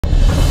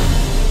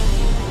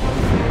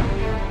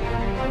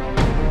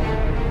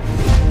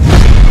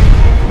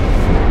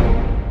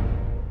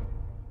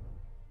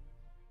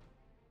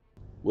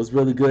What's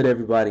really good,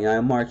 everybody? I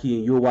am Marquis,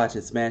 and you're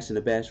watching Smashing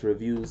the Bash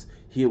Reviews,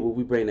 here where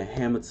we bring the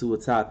hammer to a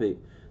topic.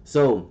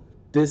 So,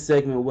 this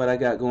segment, what I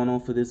got going on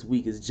for this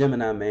week is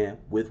Gemini Man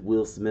with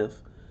Will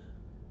Smith.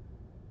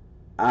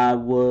 I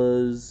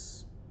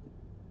was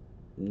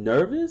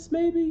nervous,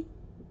 maybe,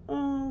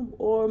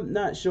 or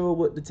not sure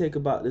what to take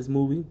about this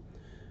movie.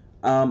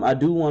 I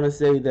do want to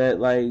say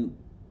that,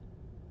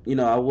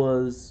 I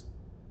was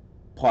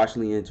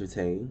partially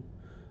entertained.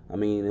 I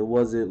mean, it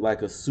wasn't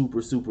like a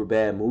super, super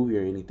bad movie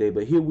or anything,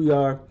 but here we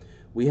are.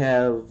 We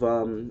have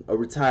a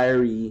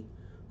retiree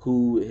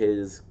who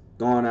has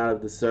gone out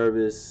of the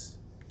service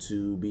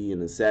to be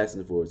an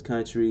assassin for his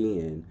country.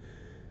 And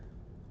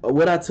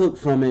what I took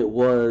from it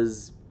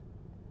was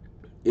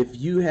if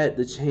you had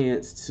the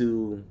chance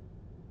to,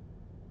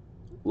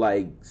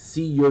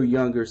 see your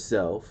younger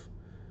self,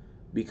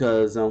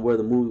 because where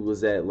the movie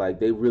was at,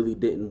 they really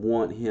didn't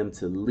want him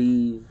to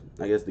leave.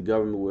 I guess the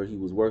government where he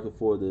was working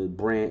for, the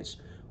branch,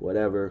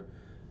 whatever,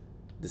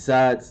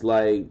 decides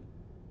we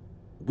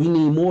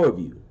need more of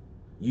you.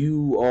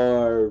 You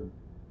are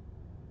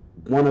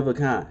one of a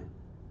kind.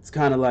 It's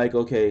kind of like,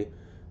 okay,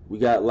 we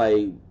got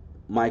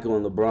Michael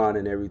and LeBron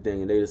and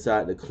everything, and they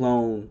decide to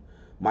clone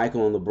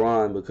Michael and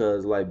LeBron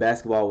because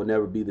basketball would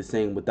never be the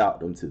same without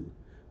them two.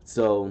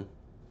 So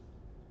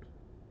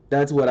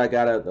that's what I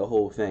got out of the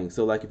whole thing.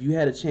 So if you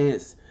had a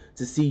chance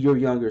to see your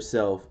younger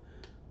self,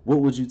 what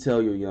would you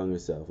tell your younger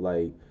self?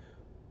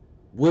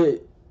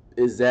 What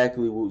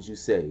exactly would you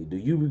say? Do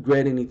you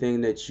regret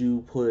anything that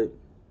you put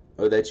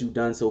or that you've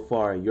done so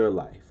far in your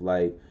life?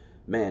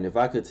 Man, if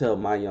I could tell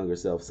my younger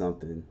self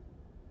something,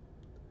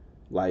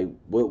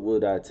 what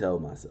would I tell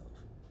myself?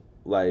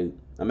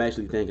 I'm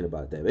actually thinking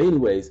about that. But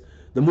anyways,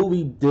 the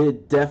movie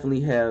did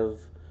definitely have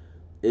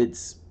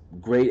its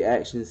great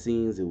action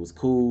scenes. It was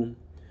cool.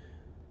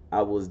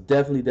 I was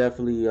definitely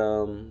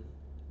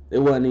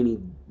there wasn't any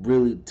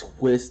really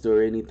twist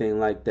or anything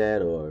like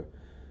that or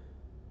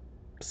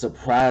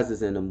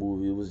surprises in the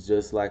movie. It was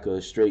just like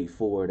a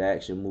straightforward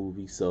action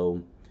movie.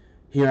 So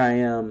here I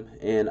am,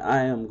 and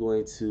I am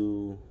going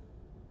to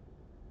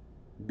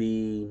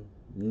be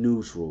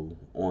neutral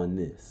on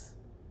this.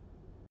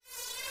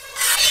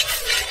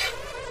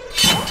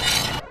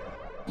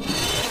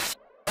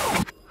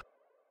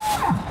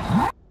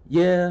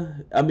 Yeah,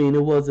 I mean,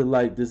 it wasn't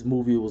like this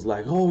movie was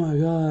like, oh my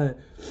god,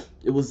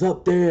 it was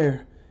up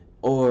there,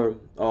 or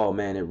oh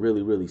man, it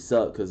really, really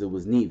sucked, because it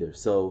was neither.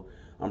 So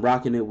I'm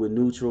rocking it with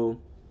neutral,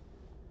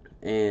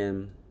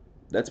 and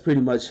that's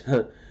pretty much,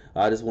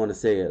 I just want to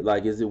say it.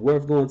 Is it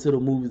worth going to the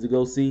movies to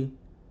go see?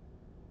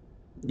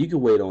 You can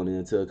wait on it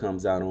until it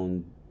comes out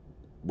on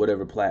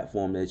whatever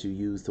platform that you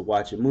use to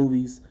watch your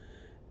movies.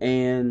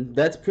 And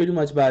that's pretty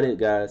much about it,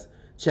 guys.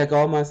 Check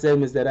all my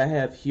segments that I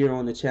have here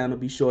on the channel.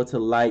 Be sure to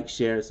like,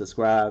 share, and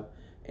subscribe.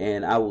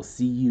 And I will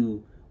see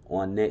you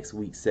on next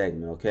week's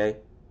segment, okay?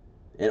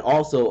 And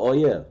also, oh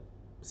yeah,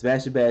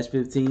 Smash the Bash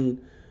 15,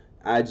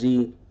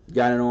 IG,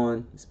 got it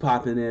on. It's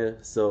popping there.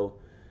 So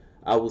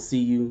I will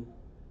see you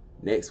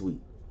next week.